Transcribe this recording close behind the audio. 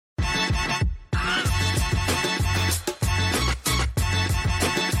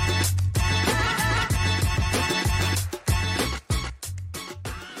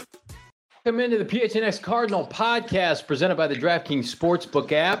Welcome into the PHNX Cardinal podcast presented by the DraftKings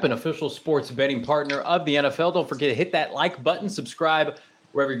Sportsbook app, an official sports betting partner of the NFL. Don't forget to hit that like button, subscribe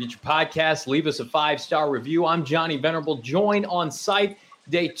wherever you get your podcasts, leave us a 5-star review. I'm Johnny Venerable, joined on site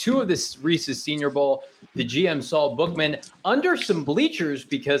day 2 of this Reese's Senior Bowl, the GM Saul Bookman, under some bleachers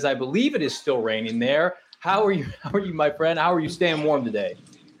because I believe it is still raining there. How are you, my friend? How are you staying warm today?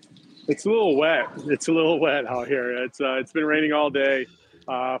 It's a little wet. It's a little wet out here. It's been raining all day.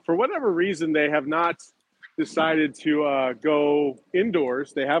 For whatever reason, they have not decided to go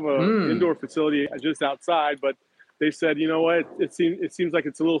indoors. They have an indoor facility just outside, but they said, you know what? It seems like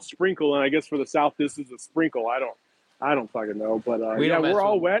it's a little sprinkle, and I guess for the South, this is a sprinkle. I don't fucking know, but we're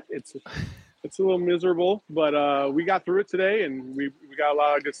all wet. It's a little miserable, but we got through it today, and we got a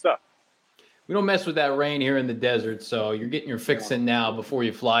lot of good stuff. We don't mess with that rain here in the desert, so you're getting your fix in now before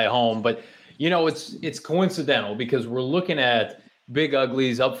you fly home. But, it's coincidental because we're looking at big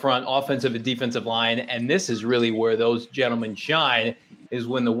uglies up front, offensive and defensive line, and this is really where those gentlemen shine is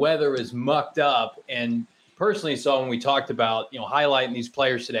when the weather is mucked up. And personally, when we talked about, highlighting these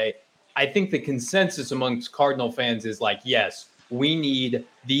players today, I think the consensus amongst Cardinal fans is like, yes, we need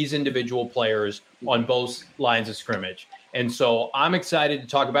these individual players on both lines of scrimmage. And so I'm excited to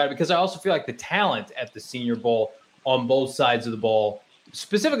talk about it because I also feel like the talent at the Senior Bowl on both sides of the ball,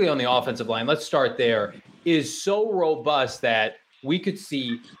 specifically on the offensive line, let's start there, is so robust that we could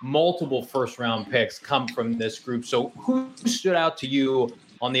see multiple first-round picks come from this group. So who stood out to you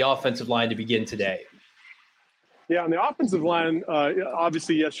on the offensive line to begin today? Yeah, on the offensive line,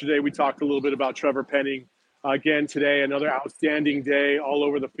 obviously yesterday we talked a little bit about Trevor Penning. Again, today, another outstanding day all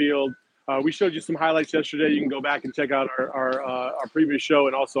over the field. We showed you some highlights yesterday. You can go back and check out our previous show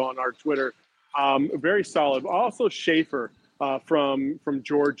and also on our Twitter. Very solid. Also, Schaefer from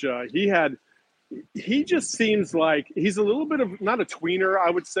Georgia. He just seems like he's a little bit of not a tweener, I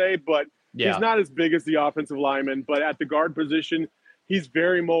would say, but he's not as big as the offensive lineman. But at the guard position, he's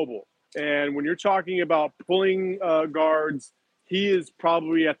very mobile. And when you're talking about pulling guards, he is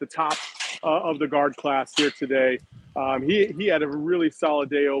probably at the top of the guard class here today. He had a really solid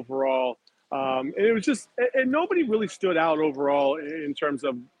day overall. And it was just – and nobody really stood out overall in terms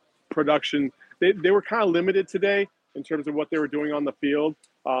of production. They were kind of limited today in terms of what they were doing on the field.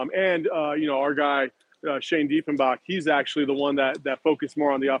 Our guy, Shane Diefenbach, he's actually the one that focused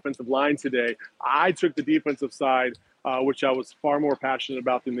more on the offensive line today. I took the defensive side, which I was far more passionate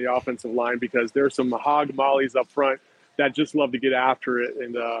about than the offensive line because there's some hog mollies up front that just love to get after it.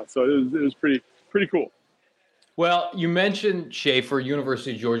 And so it was pretty cool. Well, you mentioned Schaefer,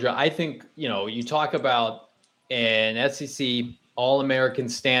 University of Georgia. I think, you talk about an SEC All-American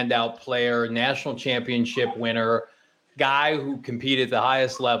standout player, national championship winner, guy who competed at the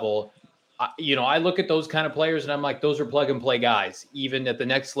highest level. I look at those kind of players and I'm like, those are plug-and-play guys, even at the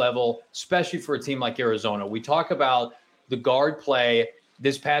next level, especially for a team like Arizona. We talk about the guard play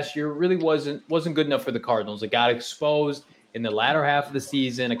this past year really wasn't good enough for the Cardinals. It got exposed in the latter half of the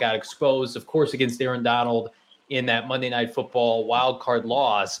season. It got exposed, of course, against Aaron Donald in that Monday Night Football wild card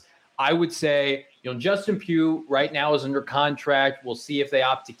loss. I would say, Justin Pugh right now is under contract. We'll see if they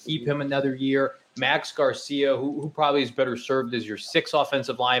opt to keep him another year. Max Garcia, who probably is better served as your 6th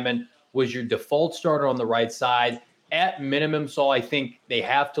offensive lineman, was your default starter on the right side. At minimum, Saul, I think they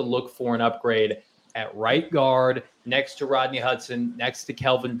have to look for an upgrade at right guard, next to Rodney Hudson, next to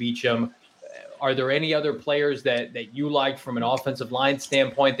Kelvin Beachum. Are there any other players that you liked from an offensive line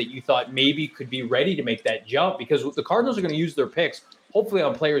standpoint that you thought maybe could be ready to make that jump? Because the Cardinals are going to use their picks, hopefully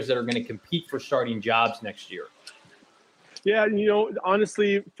on players that are going to compete for starting jobs next year. Yeah,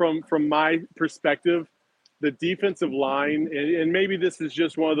 honestly, from my perspective, the defensive line, and maybe this is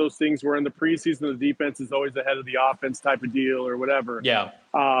just one of those things where in the preseason the defense is always ahead of the offense type of deal or whatever. Yeah.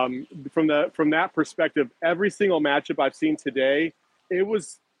 From that perspective, every single matchup I've seen today, it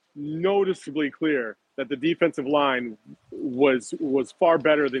was noticeably clear that the defensive line was far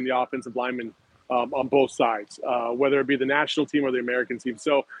better than the offensive linemen on both sides, whether it be the national team or the American team.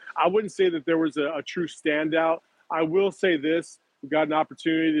 So I wouldn't say that there was a true standout. I will say this: we got an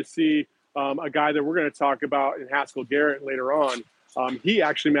opportunity to see a guy that we're going to talk about in Haskell Garrett later on. He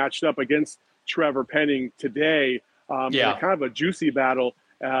actually matched up against Trevor Penning today in kind of a juicy battle.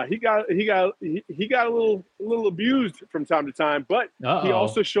 He got a little abused from time to time, but he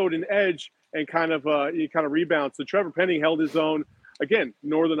also showed an edge and kind of rebounded. So Trevor Penning held his own. Again,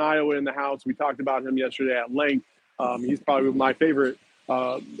 Northern Iowa in the house. We talked about him yesterday at length. He's probably my favorite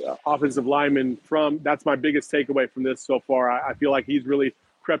offensive lineman. That's my biggest takeaway from this so far. I feel like he's really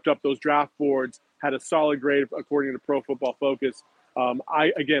crept up those draft boards, had a solid grade according to Pro Football Focus. I'm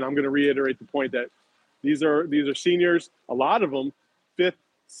going to reiterate the point that these are seniors, a lot of them 5th,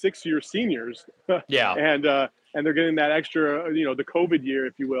 6-year seniors. Yeah. And they're getting that extra, the COVID year,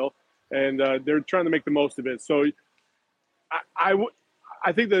 if you will, and they're trying to make the most of it. So I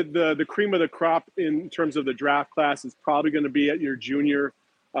think that the cream of the crop in terms of the draft class is probably going to be at your junior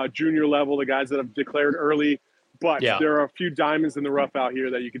level, the guys that have declared early. But there are a few diamonds in the rough out here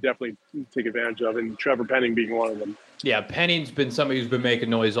that you could definitely take advantage of, and Trevor Penning being one of them. Yeah, Penning's been somebody who's been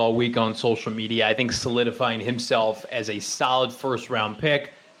making noise all week on social media. I think solidifying himself as a solid first-round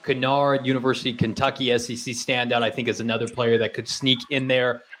pick. Kennard, University of Kentucky, SEC standout, I think is another player that could sneak in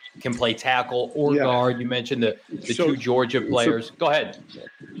there, can play tackle or guard. You mentioned the two Georgia players. Go ahead.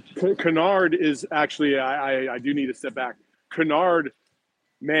 Kennard is actually, I do need to step back. Kennard,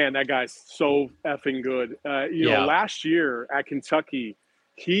 man, that guy's so effing good. Last year at Kentucky,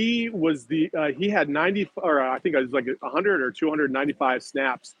 he had 90, or I think it was like 100 or 295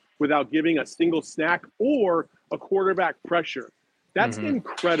 snaps without giving a single snack or a quarterback pressure. That's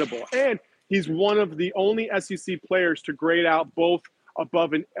incredible. And he's one of the only SEC players to grade out both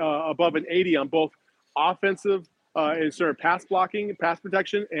above an 80 on both offensive and sort of pass blocking, pass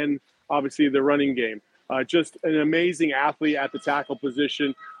protection, and obviously the running game. Just an amazing athlete at the tackle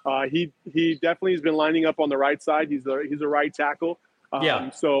position. He definitely has been lining up on the right side. He's a right tackle.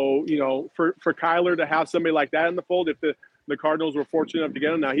 So, for Kyler to have somebody like that in the fold, if the Cardinals were fortunate enough to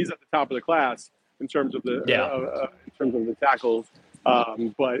get him, now he's at the top of the class in terms of the tackles.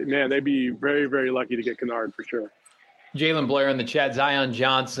 But man, they'd be very, very lucky to get Kennard for sure. Jalen Blair in the chat. Zion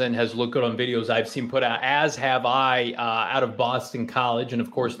Johnson has looked good on videos I've seen put out, as have I, out of Boston College. And, of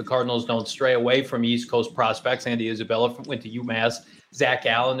course, the Cardinals don't stray away from East Coast prospects. Andy Isabella went to UMass. Zach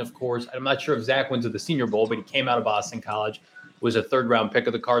Allen, of course. I'm not sure if Zach went to the Senior Bowl, but he came out of Boston College, was a third-round pick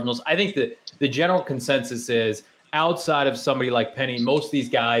of the Cardinals. I think that the general consensus is outside of somebody like Penny, most of these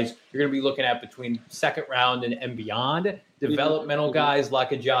guys you're going to be looking at between second round and beyond. Developmental guys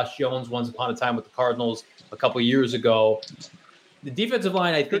like a Josh Jones once upon a time with the Cardinals a couple of years ago. The defensive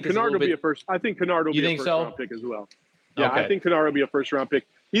line, I think, Kennard will be a first. I think Kennard will be a first-round pick as well. Yeah, okay. I think Kennard will be a first-round pick.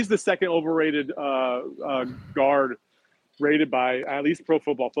 He's the second overrated guard rated by at least Pro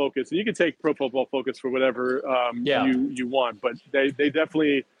Football Focus. And you can take Pro Football Focus for whatever you want, but they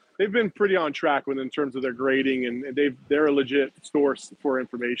definitely – they've been pretty on track in terms of their grading, and they're a legit source for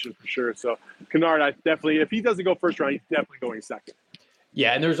information for sure. So Kennard, I definitely, if he doesn't go first round, he's definitely going second.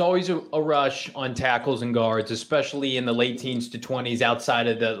 Yeah, and there's always a rush on tackles and guards, especially in the late teens to 20s, outside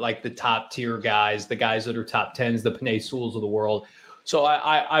of the top tier guys, the guys that are top 10s, the Panay Sewells of the world. So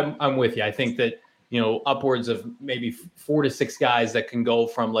I'm with you. I think that upwards of maybe 4 to 6 guys that can go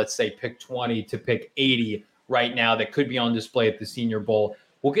from, let's say, pick 20 to pick 80 right now that could be on display at the Senior Bowl.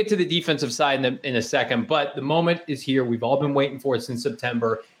 We'll get to the defensive side in a second, but the moment is here. We've all been waiting for it since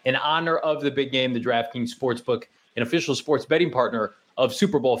September. In honor of the big game, the DraftKings Sportsbook, an official sports betting partner of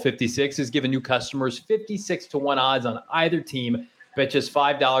Super Bowl 56, has given new customers 56-1 odds on either team. Bet just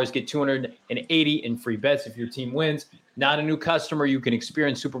 $5, get $280 in free bets if your team wins. Not a new customer, you can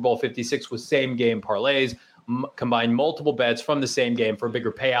experience Super Bowl 56 with same-game parlays. Combine multiple bets from the same game for a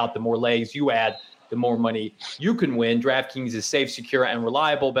bigger payout. The more legs you add, the more money you can win. DraftKings is safe, secure, and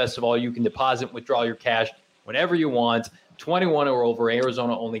reliable. Best of all, you can deposit and withdraw your cash whenever you want. 21 or over,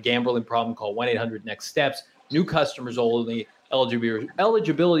 Arizona only. Gambling problem, call 1-800-NEXT-STEPS. New customers only.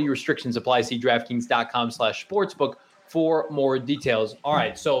 Eligibility restrictions apply. See DraftKings.com/sportsbook for more details. All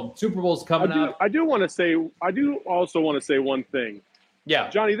right, so Super Bowl's coming up. I do also want to say one thing. Yeah.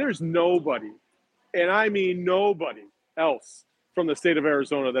 Johnny, there's nobody, and I mean nobody else from the state of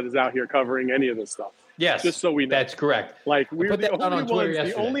Arizona that is out here covering any of this stuff. Yes. Just so we know. That's correct. Like, we're the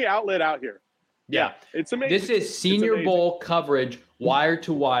only outlet out here. Yeah. It's amazing. This is Senior Bowl coverage, wire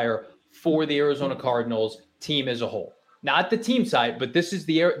to wire, for the Arizona Cardinals team as a whole. Not the team side, but this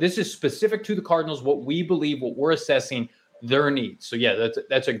is specific to the Cardinals, what we believe, what we're assessing their needs. So, yeah,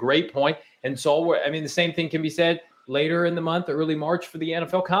 that's a great point. And so, the same thing can be said later in the month, early March, for the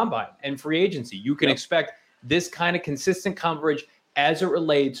NFL Combine and free agency. You can expect this kind of consistent coverage as it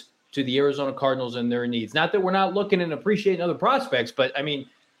relates to the Arizona Cardinals and their needs. Not that we're not looking and appreciating other prospects, but,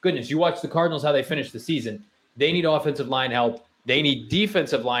 goodness, you watch the Cardinals, how they finish the season. They need offensive line help. They need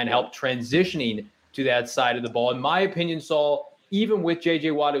defensive line help transitioning to that side of the ball. In my opinion, Saul, even with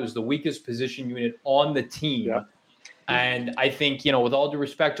J.J. Watt, it was the weakest position unit on the team. Yeah. And I think, with all due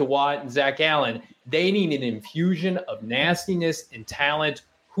respect to Watt and Zach Allen, they need an infusion of nastiness and talent.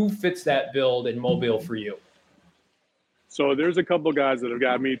 Who fits that build in Mobile for you? So there's a couple guys that have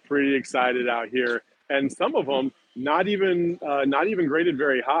got me pretty excited out here, and some of them not even graded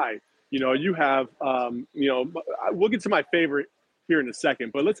very high. You have, we'll get to my favorite here in a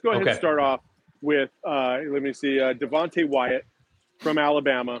second, but let's go ahead and start off with, let me see, Devontae Wyatt. from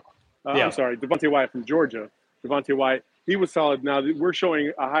Alabama. Yeah. I'm sorry, Devontae Wyatt from Georgia. Devontae Wyatt, he was solid. Now we're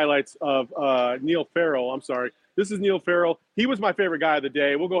showing highlights of Neil Farrell. I'm sorry. This is Neil Farrell. He was my favorite guy of the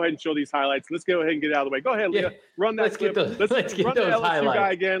day. We'll go ahead and show these highlights. Let's go ahead and get it out of the way. Go ahead, Leah. Run that clip. Let's get run those the LSU highlights.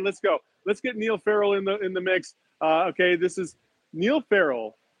 guy again. Let's go. Let's get Neil Farrell in the mix. Okay, this is Neil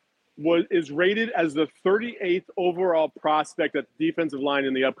Farrell is rated as the 38th overall prospect at the defensive line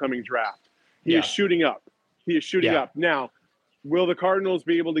in the upcoming draft. He is shooting up. Up. Now, will the Cardinals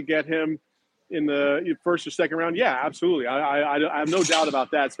be able to get him in the first or second round? Yeah, absolutely. I have no doubt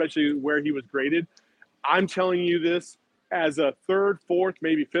about that, especially where he was graded. I'm telling you this as a third, fourth,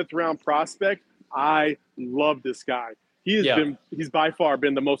 maybe fifth round prospect. I love this guy. He's by far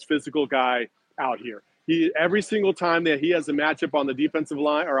been the most physical guy out here. Every single time that he has a matchup on the defensive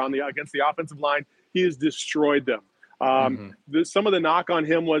line or against the offensive line, he has destroyed them. Some of the knock on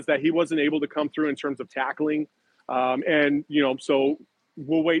him was that he wasn't able to come through in terms of tackling. So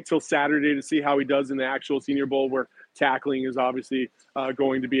we'll wait till Saturday to see how he does in the actual Senior Bowl, where tackling is obviously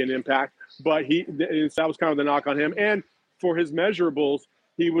going to be an impact. But that was kind of the knock on him. And for his measurables,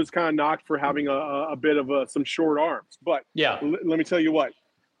 he was kind of knocked for having a bit of some short arms. But let me tell you what,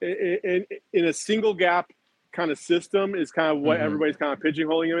 in a single gap kind of system is kind of what everybody's kind of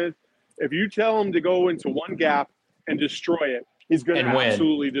pigeonholing him in. If you tell him to go into one gap and destroy it, he's going to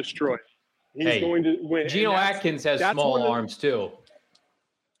absolutely destroy it. He's going to win. Geno Atkins has small arms too.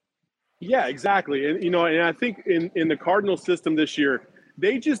 Yeah, exactly. And I think in the Cardinal system this year,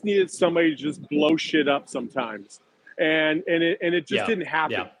 they just needed somebody to just blow shit up sometimes. And it just didn't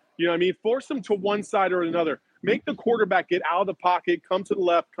happen. Yeah. You know what I mean? Force them to one side or another. Make the quarterback get out of the pocket, come to the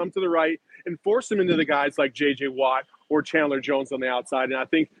left, come to the right, and force them into the guys like J.J. Watt or Chandler Jones on the outside. And I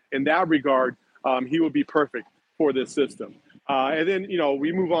think in that regard, he would be perfect for this system. And then,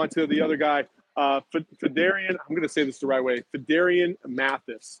 we move on to the other guy, Fedarian. I'm going to say this the right way. Fedarian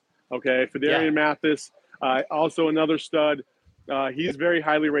Mathis. Okay, Fedarian Mathis, also another stud. He's very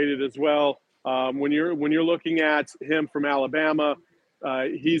highly rated as well. When you're looking at him from Alabama,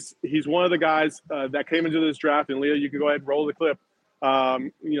 he's one of the guys that came into this draft. And Leah, you can go ahead and roll the clip.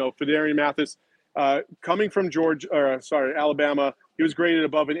 Fedarian Mathis, coming from Alabama, he was graded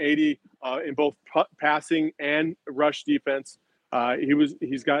above an 80 in both passing and rush defense.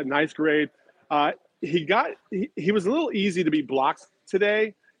 He's got a nice grade. He was a little easy to be blocked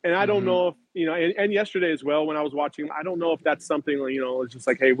today. And I don't know if, and yesterday as well, when I was watching, I don't know if that's something, it's just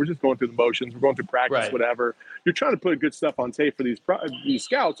like, hey, we're just going through the motions. We're going through practice, whatever. You're trying to put good stuff on tape for these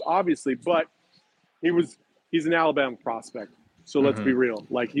scouts, obviously, but he's an Alabama prospect. So let's be real.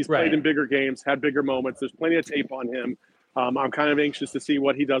 Like, he's played in bigger games, had bigger moments. There's plenty of tape on him. I'm kind of anxious to see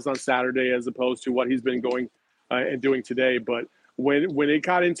what he does on Saturday as opposed to what he's been going and doing today. But when it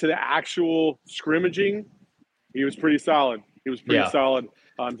got into the actual scrimmaging, he was pretty solid. Solid.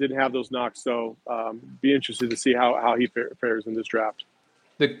 Didn't have those knocks, so be interested to see how he fares in this draft.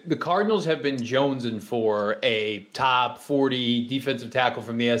 The Cardinals have been jonesing for a top 40 defensive tackle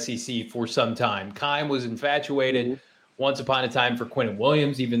from the SEC for some time. Keim was infatuated once upon a time for Quinnen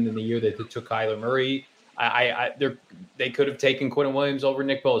Williams, even in the year that they took Kyler Murray. They could have taken Quinnen Williams over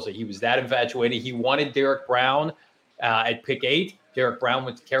Nick Bosa. He was that infatuated. He wanted Derek Brown at pick 8. Derek Brown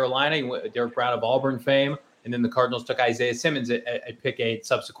went to Carolina. Derek Brown of Auburn fame. And then the Cardinals took Isaiah Simmons at pick 8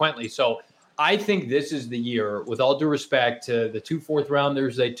 subsequently. So I think this is the year, with all due respect to the 2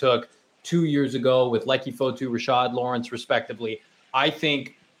 fourth-rounders they took 2 years ago with Lecky Fotu, Rashad Lawrence, respectively. I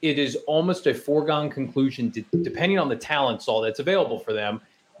think it is almost a foregone conclusion, depending on the talent stall that's available for them,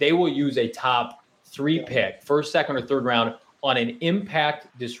 they will use a top 3 pick, first, second, or third round, on an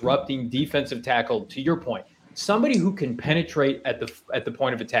impact-disrupting defensive tackle, to your point. Somebody who can penetrate at the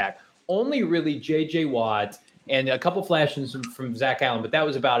point of attack. Only really J.J. Watt and a couple flashes from Zach Allen, but that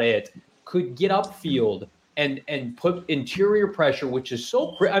was about it, could get upfield and put interior pressure, which is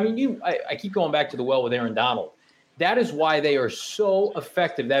so – I keep going back to the well with Aaron Donald. That is why they are so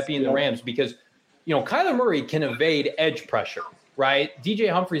effective, that being the Rams, because, Kyler Murray can evade edge pressure, right?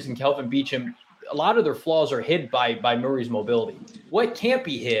 DJ Humphries and Kelvin Beachum, a lot of their flaws are hid by Murray's mobility. What can't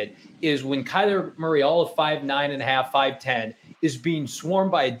be hid is when Kyler Murray, all of 5'9.5", 5'10", is being swarmed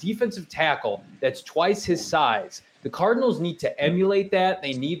by a defensive tackle that's twice his size. The Cardinals need to emulate that.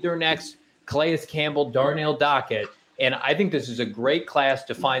 They need their next Calais Campbell, Darnell Dockett. And I think this is a great class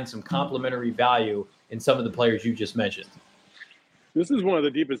to find some complementary value in some of the players you just mentioned. This is one of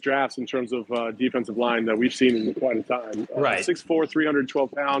the deepest drafts in terms of defensive line that we've seen in quite a time. 6'4",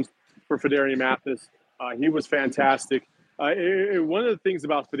 312 pounds for Fedarian Mathis. He was fantastic. One of the things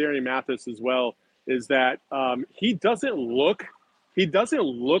about Fedarian Mathis as well is that he doesn't look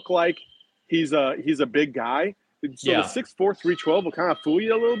like he's a big guy. So the 6'4", 312 will kind of fool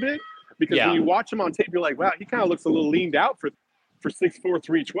you a little bit because when you watch him on tape, you're like, wow, he kind of looks a little leaned out for 6'4",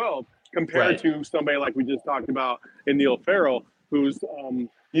 312 compared to somebody like we just talked about in Neil Farrell, who's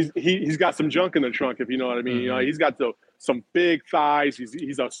he's got some junk in the trunk, if you know what I mean. Mm-hmm. You know, he's got some big thighs.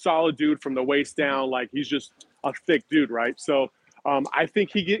 He's a solid dude from the waist down. Like, he's just a thick dude, right? So I think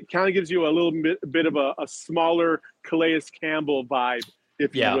he kind of gives you a little bit of a smaller Calais Campbell vibe,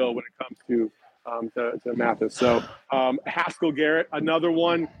 if you will, when it comes to Mathis. So Haskell Garrett, another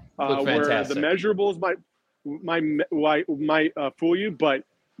one where the measurables might fool you, but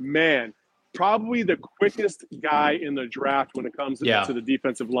man, probably the quickest guy in the draft when it comes to the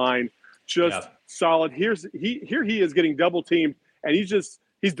defensive line. Just solid. Here he is getting double teamed, and he's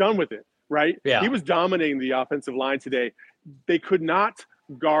done with it, right? He was dominating the offensive line today. They could not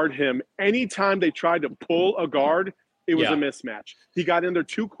guard him. Anytime they tried to pull a guard, it was a mismatch. He got in there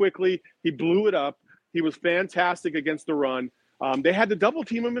too quickly. He blew it up. He was fantastic against the run. They had to double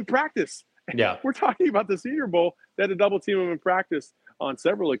team him in practice. Yeah, we're talking about the Senior Bowl. They had to double team him in practice on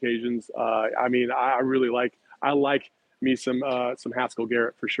several occasions. I mean, I like me some Haskell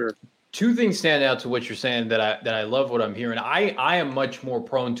Garrett for sure. Two things stand out to what you're saying that I love what I'm hearing. I am much more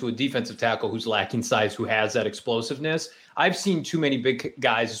prone to a defensive tackle who's lacking size, who has that explosiveness. I've seen too many big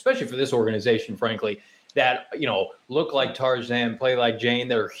guys, especially for this organization, frankly, that, you know, look like Tarzan, play like Jane.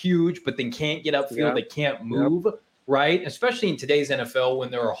 They're huge, but they can't get upfield. Yeah. They can't move, right? Especially in today's NFL when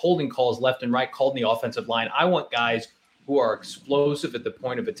there are holding calls left and right called in the offensive line. I want guys who are explosive at the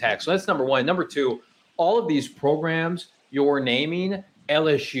point of attack. So that's number one. Number two, all of these programs you're naming,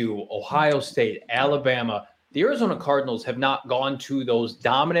 LSU, Ohio State, Alabama, the Arizona Cardinals have not gone to those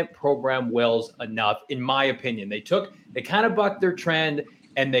dominant program wells enough, in my opinion. They kind of bucked their trend,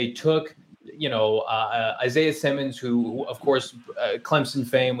 and they took, you know, Isaiah Simmons, who of course, Clemson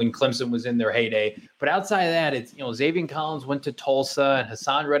fame when Clemson was in their heyday. But outside of that, it's, you know, Xavier Collins went to Tulsa, and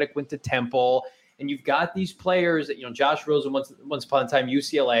Hassan Reddick went to Temple. And you've got these players that, you know, Josh Rosen, once upon a time,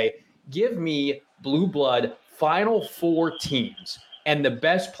 UCLA. Give me blue blood Final Four teams and the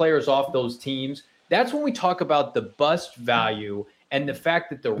best players off those teams. That's when we talk about the bust value and the fact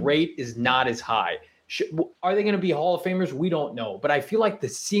that the rate is not as high. Are they going to be Hall of Famers? We don't know. But I feel like the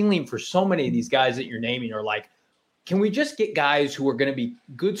ceiling for so many of these guys that you're naming are like, can we just get guys who are going to be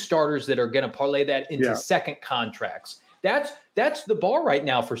good starters that are going to parlay that into second contracts? That's the bar right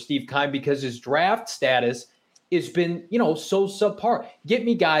now for Steve Keim, because his draft status has been, you know, so subpar. Get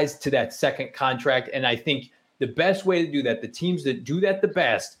me guys to that second contract, and I think the best way to do that, the teams that do that the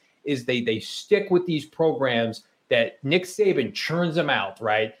best, is they stick with these programs that Nick Saban churns them out,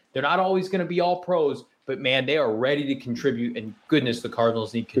 right? They're not always going to be all pros, but man, they are ready to contribute, and goodness, the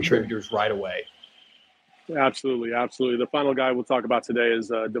Cardinals need contributors right away. Absolutely, absolutely. The final guy we'll talk about today is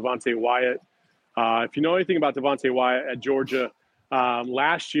Devontae Wyatt. If you know anything about Devontae Wyatt at Georgia,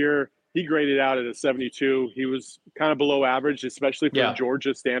 last year he graded out at a 72. He was kind of below average, especially for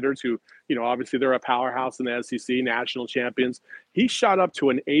Georgia standards, who, you know, obviously they're a powerhouse in the SEC, national champions. He shot up to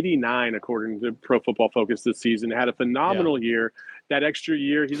an 89, according to Pro Football Focus this season. Had a phenomenal year. That extra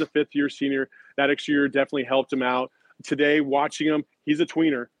year, he's a fifth-year senior. That extra year definitely helped him out. Today, watching him, he's a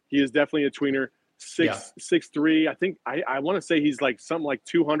tweener. He is definitely a tweener. 6'3". I think I want to say he's like something like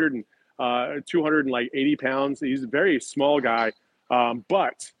 280 pounds. He's a very small guy,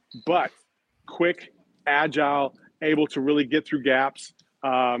 but quick, agile, able to really get through gaps.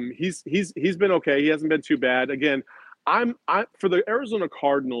 He's been okay. He hasn't been too bad. Again, I'm for the Arizona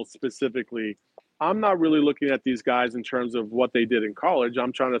Cardinals specifically, I'm not really looking at these guys in terms of what they did in college.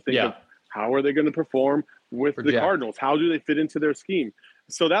 I'm trying to think of how are they going to perform with the Cardinals? How do they fit into their scheme?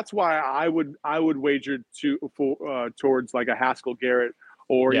 So that's why I would wager towards like a Haskell Garrett,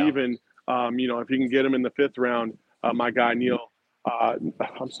 or even you know, if you can get him in the fifth round, my guy Neil.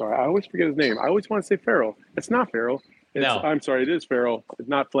 I'm sorry, I always forget his name. I always want to say Farrell. It's not Farrell. I'm sorry, it is Farrell. It's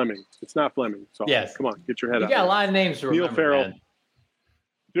not Fleming. So come on, get your head out. You got a lot of names to remember, Neil Farrell. Man.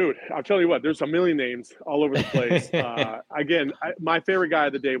 Dude, I'll tell you what, there's a million names all over the place. Again, my favorite guy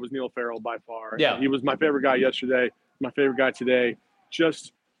of the day was Neil Farrell by far. Yeah. He was my favorite guy yesterday, my favorite guy today.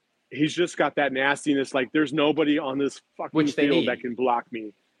 He's just got that nastiness. Like, there's nobody on this fucking field that can block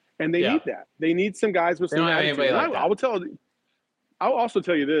me. And they need that. They need some guys with some attitude. I'll also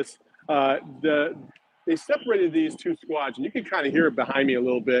tell you this. They separated these two squads, and you can kind of hear it behind me a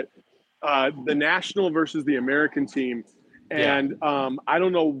little bit. The national versus the American team. And I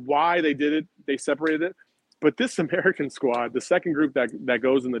don't know why they did it. They separated it. But this American squad, the second group that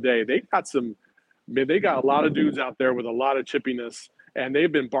goes in the day, they got a lot of dudes out there with a lot of chippiness, and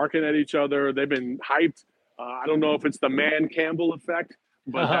they've been barking at each other. They've been hyped. I don't know if it's the Man Campbell effect,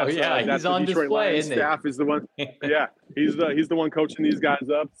 but Oh yeah, that's he's the on Detroit display, Lions isn't staff is the one. he? Yeah, he's the one coaching these guys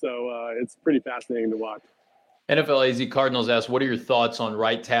up. So it's pretty fascinating to watch. NFL AZ Cardinals asked, what are your thoughts on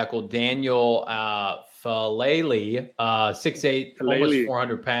right tackle Daniel Falele, 6'8", almost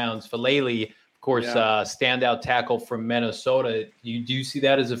 400 pounds. Falele, of course, standout tackle from Minnesota. Do you see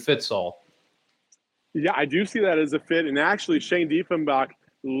that as a fit, Saul? Yeah, I do see that as a fit. And actually, Shane Diefenbach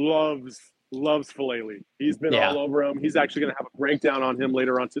loves Falele. He's been all over him. He's actually going to have a breakdown on him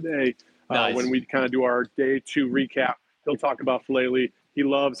later on today when we kind of do our day 2 recap. He'll talk about Falele. He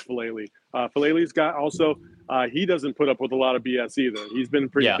loves Falele. Falele's got also he doesn't put up with a lot of BS either. He's been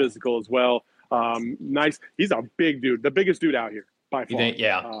pretty physical as well. Nice. He's a big dude, the biggest dude out here by far.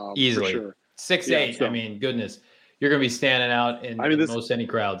 Easily. For sure. 6'8". So, I mean, goodness, you're going to be standing out in most any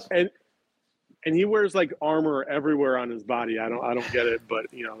crowds. And he wears like armor everywhere on his body. I don't get it, but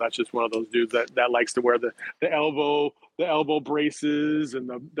that's just one of those dudes that likes to wear the elbow braces and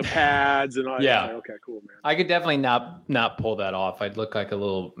the pads and all. Yeah. Like, okay, cool, man. I could definitely not pull that off. I'd look like a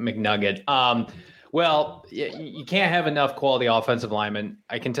little McNugget. Well, you can't have enough quality offensive linemen.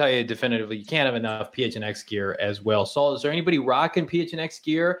 I can tell you definitively, you can't have enough PHNX gear as well. Saul, is there anybody rocking PHNX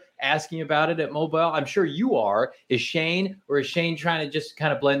gear, asking about it at Mobile? I'm sure you are. Is Shane trying to just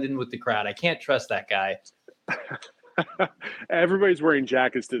kind of blend in with the crowd? I can't trust that guy. Everybody's wearing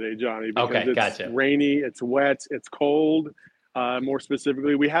jackets today, Johnny, because it's rainy, it's wet, it's cold. More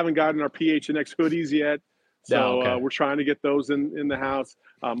specifically, we haven't gotten our PHNX hoodies yet. So we're trying to get those in the house.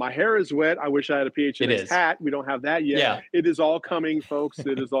 My hair is wet. I wish I had a PHNX hat. We don't have that yet. Yeah. It is all coming, folks.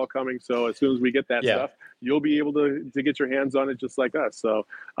 It is all coming. So as soon as we get that stuff, you'll be able to get your hands on it just like us. So,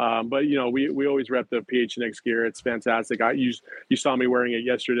 but we always rep the PHNX gear. It's fantastic. You saw me wearing it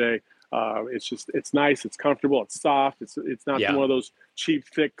yesterday. It's nice. It's comfortable. It's soft. It's not one of those cheap,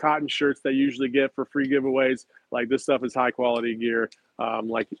 thick cotton shirts that you usually get for free giveaways. Like this stuff is high quality gear.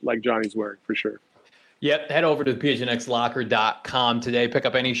 Like Johnny's wearing for sure. Yep. Head over to phnxlocker.com today. Pick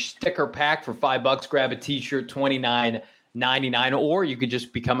up any sticker pack for $5. Grab a t-shirt, $29.99, or you could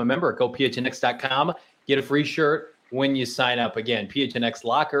just become a member. Go phnx.com. Get a free shirt when you sign up. Again,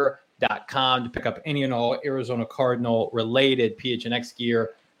 phnxlocker.com to pick up any and all Arizona Cardinal related PHNX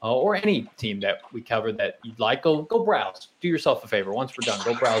gear or any team that we cover that you'd like. Go browse. Do yourself a favor. Once we're done,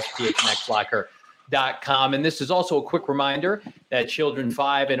 go browse phnxlocker.com. And this is also a quick reminder that children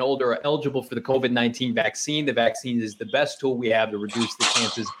 5 and older are eligible for the COVID-19 vaccine. The vaccine is the best tool we have to reduce the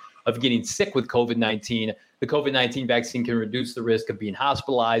chances of getting sick with COVID-19. The COVID-19 vaccine can reduce the risk of being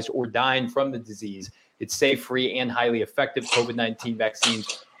hospitalized or dying from the disease. It's safe, free, and highly effective. COVID-19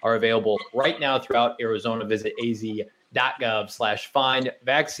 vaccines are available right now throughout Arizona. Visit az.gov/find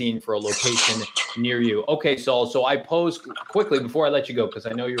vaccine for a location near you. Okay, Saul. So I posed quickly before I let you go, because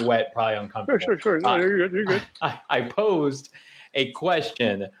I know you're wet, probably uncomfortable. Sure. No, you're good. You're good. I posed a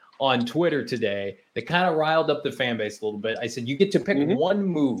question on Twitter today that kind of riled up the fan base a little bit. I said, you get to pick one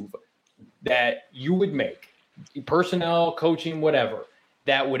move that you would make, personnel, coaching, whatever,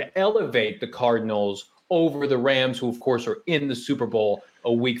 that would elevate the Cardinals over the Rams, who, of course, are in the Super Bowl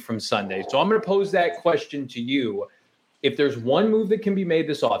a week from Sunday. So I'm going to pose that question to you. If there's one move that can be made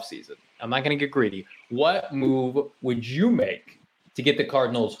this offseason, I'm not going to get greedy. What move would you make to get the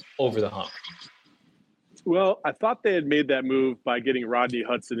Cardinals over the hump? Well, I thought they had made that move by getting Rodney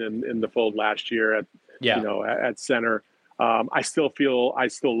Hudson in the fold last year at center. I still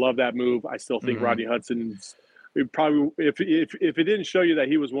love that move. I still think Rodney Hudson's probably, if it didn't show you that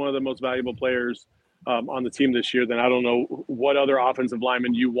he was one of the most valuable players on the team this year, then I don't know what other offensive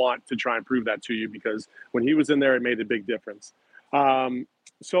lineman you want to try and prove that to you, because when he was in there, it made a big difference.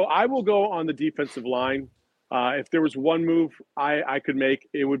 So I will go on the defensive line. If there was one move I could make,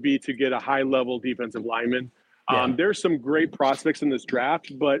 it would be to get a high-level defensive lineman. There's some great prospects in this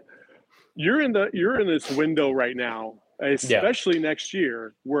draft, but you're in this window right now, especially next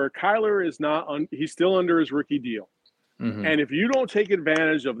year, where Kyler is he's still under his rookie deal. And if you don't take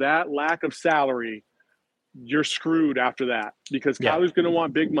advantage of that lack of salary, you're screwed after that, because Kyler's going to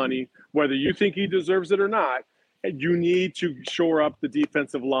want big money, whether you think he deserves it or not. And you need to shore up the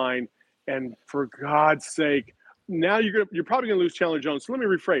defensive line. And for God's sake, now you're probably going to lose Chandler Jones. So let me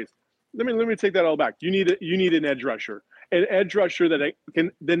rephrase. Let me take that all back. You need an edge rusher that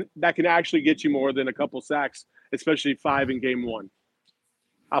can actually get you more than a couple sacks, especially 5 in game 1.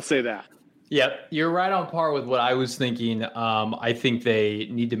 I'll say that. Yep, you're right on par with what I was thinking. I think they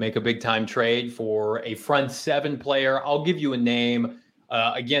need to make a big-time trade for a front 7 player. I'll give you a name,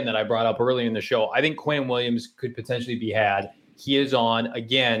 again, that I brought up earlier in the show. I think Quinn Williams could potentially be had. He is on,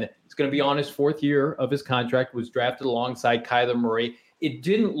 again, it's going to be on his 4th year of his contract, was drafted alongside Kyler Murray. It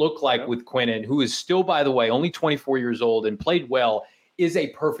didn't look like with Quinnen, who is still, by the way, only 24 years old and played well, is a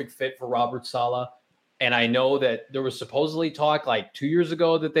perfect fit for Robert Saleh. And I know that there was supposedly talk like 2 years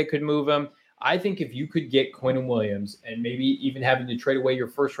ago that they could move him. I think if you could get Quinnen Williams and maybe even having to trade away your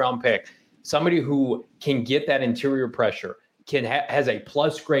first round pick, somebody who can get that interior pressure, has a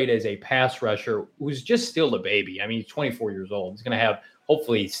plus grade as a pass rusher, who's just still a baby. I mean, he's 24 years old. He's going to have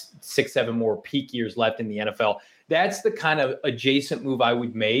hopefully 6-7 more peak years left in the NFL. That's the kind of adjacent move I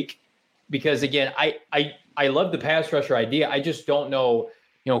would make because, again, I love the pass rusher idea. I just don't know,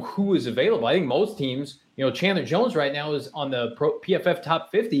 who is available. I think most teams, Chandler Jones right now is on the PFF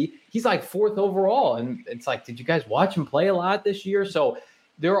top 50. He's like 4th overall. And it's like, did you guys watch him play a lot this year? So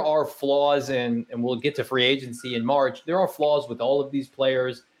there are flaws and we'll get to free agency in March. There are flaws with all of these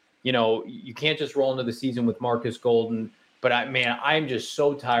players. You can't just roll into the season with Marcus Golden. But I'm just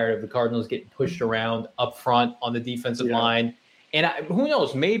so tired of the Cardinals getting pushed around up front on the defensive line. And who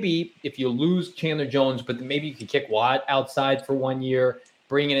knows, maybe if you lose Chandler Jones, but maybe you could kick Watt outside for 1 year,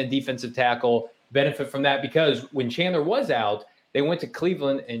 bring in a defensive tackle, benefit from that. Because when Chandler was out, they went to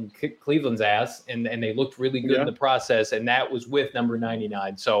Cleveland and kicked Cleveland's ass, and they looked really good in the process, and that was with number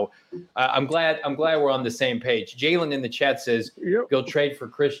 99. So I'm glad we're on the same page. Jalen in the chat says go trade for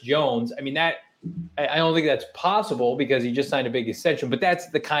Chris Jones. I mean, I don't think that's possible because he just signed a big extension, but that's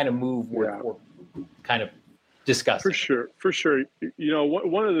the kind of move we're kind of discussing. For sure.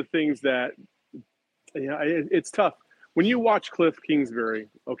 One of the things that it's tough when you watch Cliff Kingsbury.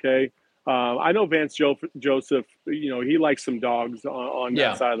 Okay. I know Vance Joseph, he likes some dogs on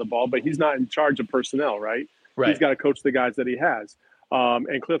that side of the ball, but he's not in charge of personnel, right? He's got to coach the guys that he has.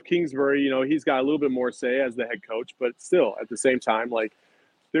 And Cliff Kingsbury, he's got a little bit more say as the head coach, but still at the same time, like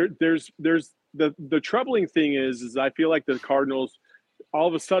there's the troubling thing is I feel like the Cardinals all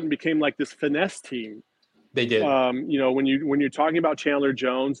of a sudden became like this finesse team. They did. When you're talking about Chandler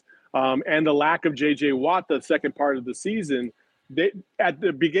Jones and the lack of J.J. Watt the second part of the season, at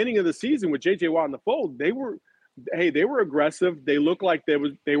the beginning of the season with J.J. Watt in the fold, they were aggressive. They looked like they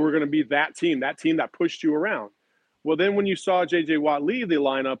were going to be that team that pushed you around. Well, then when you saw J.J. Watt leave the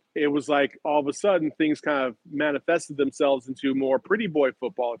lineup, it was like all of a sudden things kind of manifested themselves into more pretty boy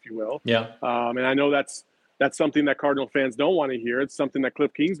football, if you will. Yeah. And I know that's something that Cardinal fans don't want to hear. It's something that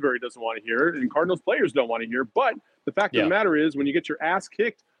Cliff Kingsbury doesn't want to hear, and Cardinals players don't want to hear. But the fact of the matter is, when you get your ass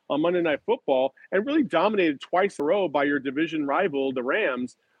kicked on Monday Night Football and really dominated twice in a row by your division rival, the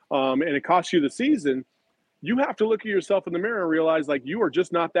Rams, and it cost you the season, you have to look at yourself in the mirror and realize, like, you are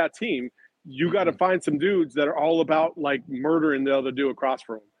just not that team. You got to find some dudes that are all about, like, murdering the other dude across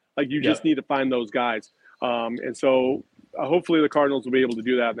from them. Like, you just need to find those guys. And so hopefully the Cardinals will be able to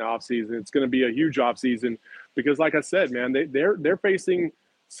do that in the offseason. It's going to be a huge offseason because, like I said, man, they're facing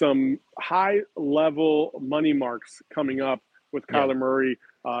some high-level money marks coming up with Kyler Murray.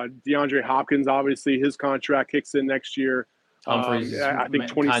 DeAndre Hopkins, obviously, his contract kicks in next year. Humphreys, I think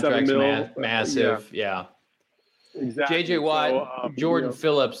 27 mil. Massive, yeah. Exactly. J.J. Watt, Jordan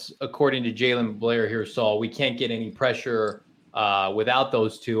Phillips, according to Jalen Blair here, Saul, we can't get any pressure without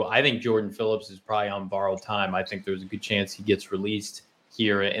those two. I think Jordan Phillips is probably on borrowed time. I think there's a good chance he gets released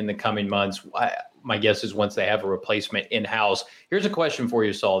here in the coming months. My guess is once they have a replacement in-house. Here's a question for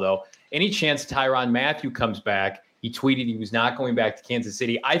you, Saul, though. Any chance Tyrann Mathieu comes back? He tweeted he was not going back to Kansas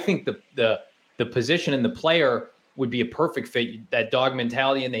City. I think the position and the player would be a perfect fit, that dog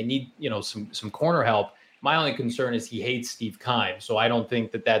mentality, and they need some corner help. My only concern is he hates Steve Keim, so I don't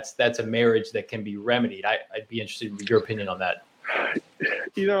think that's a marriage that can be remedied. I'd be interested in your opinion on that.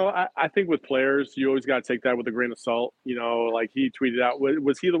 I think with players, you always got to take that with a grain of salt. Like he tweeted out,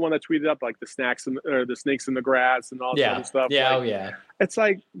 was he the one that tweeted up like the snakes in the grass and all that sort of stuff? Yeah, like, it's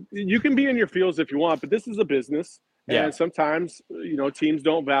like you can be in your feels if you want, but this is a business, and sometimes teams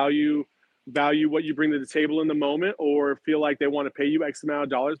don't value what you bring to the table in the moment, or feel like they want to pay you X amount of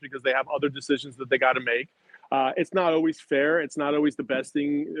dollars because they have other decisions that they got to make. It's not always fair. It's not always the best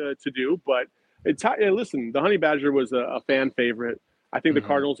thing to do, but listen, the Honey Badger was a fan favorite. I think the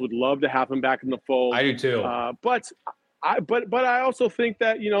Cardinals would love to have him back in the fold. I do too. But I also think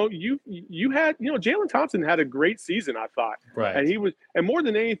that you had Jalen Thompson had a great season, I thought. Right. And more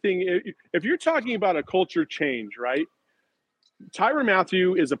than anything, if you're talking about a culture change, right? Tyrann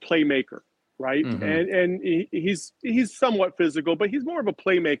Mathieu is a playmaker, right? And he's somewhat physical, but he's more of a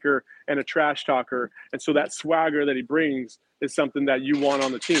playmaker and a trash talker. And so that swagger that he brings is something that you want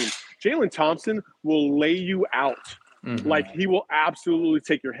on the team. Jalen Thompson will lay you out. Like he will absolutely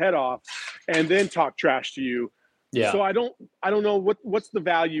take your head off and then talk trash to you. Yeah. So I don't know what's the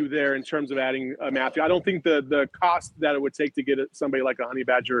value there in terms of adding Mathieu. I don't think the cost that it would take to get somebody like a Honey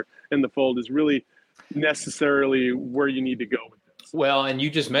Badger in the fold is really necessarily where you need to go with it. Well, and you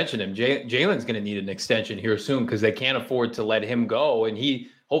just mentioned him. Jalen's going to need an extension here soon because they can't afford to let him go. And he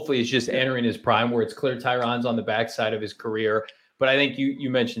hopefully is just entering his prime where it's clear Tyron's on the backside of his career. But I think you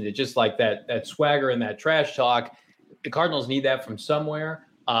mentioned it, just like that swagger and that trash talk. The Cardinals need that from somewhere.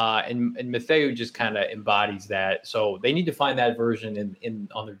 And Mathieu just kind of embodies that. So they need to find that version in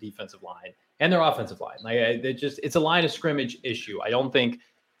on their defensive line and their offensive line. Like it's a line of scrimmage issue. I don't think,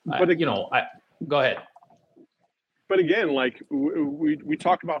 go ahead. But again, like we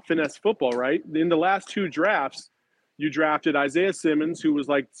talk about finesse football, right? In the last 2 drafts, you drafted Isaiah Simmons, who was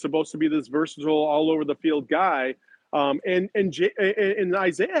like supposed to be this versatile, all over the field guy, and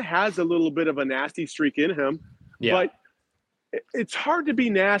Isaiah has a little bit of a nasty streak in him, but it's hard to be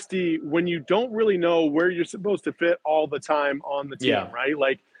nasty when you don't really know where you're supposed to fit all the time on the team, right?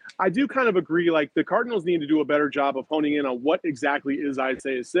 Like I do kind of agree. Like the Cardinals need to do a better job of honing in on what exactly is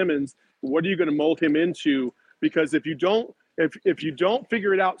Isaiah Simmons. What are you going to mold him into? Because if you don't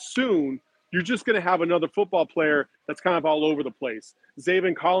figure it out soon, you're just going to have another football player that's kind of all over the place.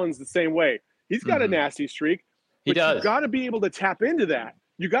 Zaven Collins the same way. He's got a nasty streak. He does. You've got to be able to tap into that.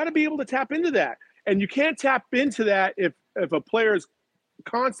 And you can't tap into that if a player is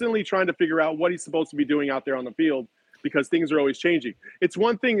constantly trying to figure out what he's supposed to be doing out there on the field because things are always changing. It's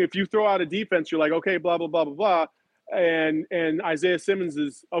one thing if you throw out a defense, you're like, okay, blah, blah, blah, blah, blah. And Isaiah Simmons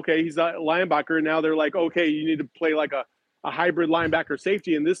is okay. He's a linebacker, and now they're like, okay, you need to play like a hybrid linebacker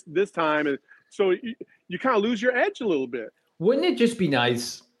safety in this time, and so you kind of lose your edge a little bit. Wouldn't it just be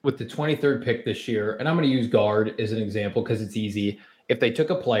nice with the 23rd pick this year? And I'm going to use guard as an example because it's easy. If they took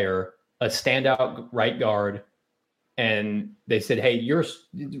a player, a standout right guard, and they said, hey,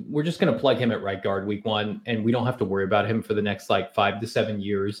 we're just going to plug him at right guard week 1, and we don't have to worry about him for the next like 5 to 7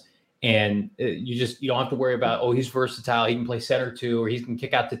 years. And you don't have to worry about, he's versatile. He can play center too, or he can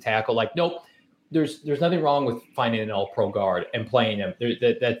kick out to tackle. Like, nope, there's nothing wrong with finding an all-pro guard and playing him.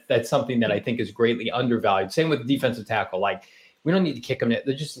 That's something that I think is greatly undervalued. Same with defensive tackle. Like, we don't need to kick him.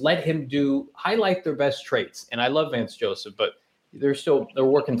 Just let him highlight their best traits. And I love Vance Joseph, but they're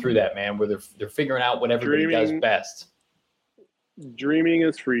working through that, man, where they're figuring out what everybody does best. Dreaming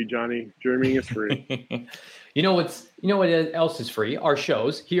is free, Johnny. Dreaming is free. You know what else is free? Our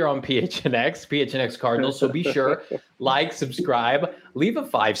shows here on PHNX Cardinals. So be sure, like, subscribe, leave a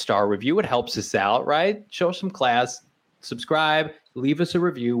 5-star review. It helps us out, right? Show some class. Subscribe, leave us a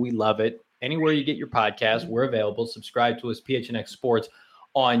review. We love it. Anywhere you get your podcast, we're available. Subscribe to us, PHNX Sports,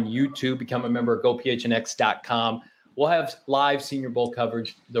 on YouTube. Become a member at gophnx.com. We'll have live Senior Bowl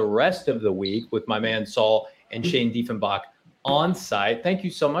coverage the rest of the week with my man Saul and Shane Diefenbach on site. Thank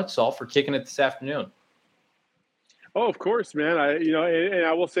you so much, Saul, for kicking it this afternoon. Oh, of course, man. And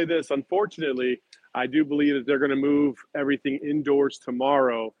I will say this. Unfortunately, I do believe that they're going to move everything indoors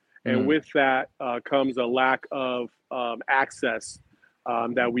tomorrow, and with that comes a lack of access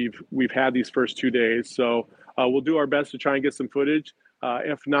that we've had these first 2 days. So we'll do our best to try and get some footage.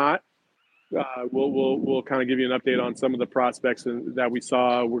 If not, we'll kind of give you an update on some of the prospects that we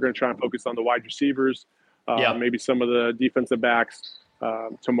saw. We're going to try and focus on the wide receivers, maybe some of the defensive backs.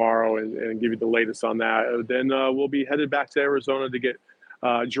 Tomorrow and give you the latest on that. Then we'll be headed back to Arizona to get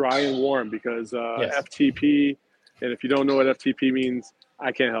dry and warm because FTP. And if you don't know what FTP means,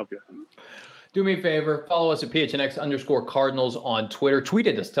 I can't help you. Do me a favor. Follow us at PHNX_Cardinals on Twitter. Tweet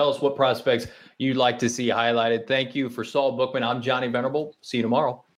at us. Tell us what prospects you'd like to see highlighted. Thank you for Saul Bookman. I'm Johnny Venerable. See you tomorrow.